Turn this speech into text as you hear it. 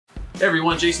Hey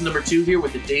everyone, Jason number 2 here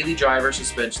with the Daily Driver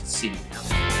suspension seat.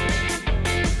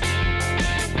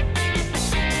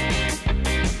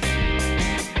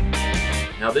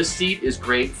 Now this seat is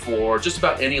great for just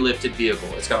about any lifted vehicle.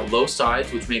 It's got low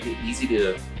sides, which make it easy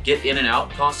to get in and out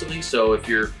constantly. So if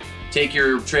you take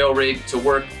your trail rig to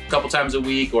work a couple times a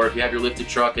week, or if you have your lifted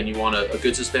truck and you want a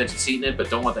good suspension seat in it, but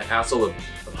don't want the hassle of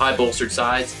high bolstered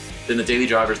sides, then the Daily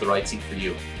Driver is the right seat for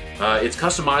you. It's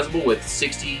customizable with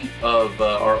 60 of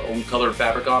our own color and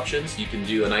fabric options. You can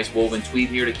do a nice woven tweed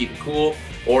here to keep it cool,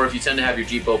 or if you tend to have your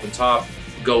Jeep open top,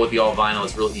 go with the all vinyl.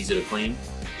 It's real easy to clean.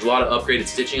 There's a lot of upgraded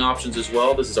stitching options as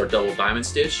well. This is our double diamond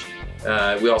stitch.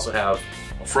 We also have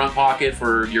a front pocket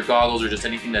for your goggles or just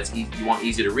anything that's you want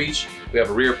easy to reach. We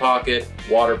have a rear pocket,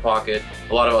 water pocket,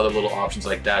 a lot of other little options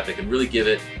like that that can really give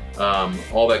it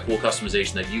all that cool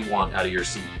customization that you want out of your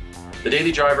seat. The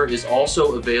Daily Driver is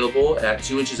also available at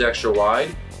 2 inches extra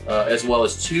wide, as well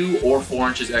as 2 or 4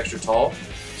 inches extra tall.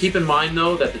 Keep in mind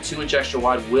though that the 2-inch extra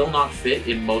wide will not fit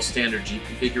in most standard Jeep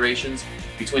configurations.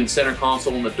 Between the center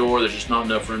console and the door, there's just not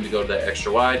enough room to go to that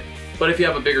extra wide. But if you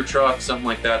have a bigger truck, something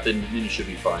like that, then you should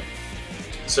be fine.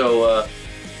 So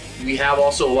we have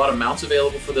also a lot of mounts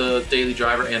available for the Daily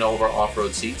Driver and all of our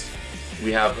off-road seats.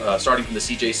 We have starting from the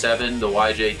CJ7, the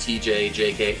YJ, TJ,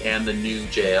 JK, and the new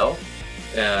JL.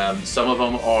 Some of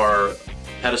them are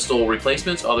pedestal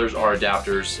replacements, others are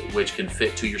adapters which can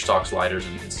fit to your stock sliders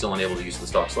and still enable the use of the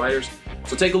stock sliders.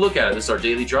 So take a look at it. This is our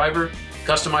Daily Driver.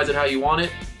 Customize it how you want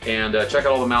it, and check out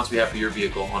all the mounts we have for your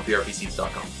vehicle on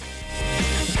prpseats.com.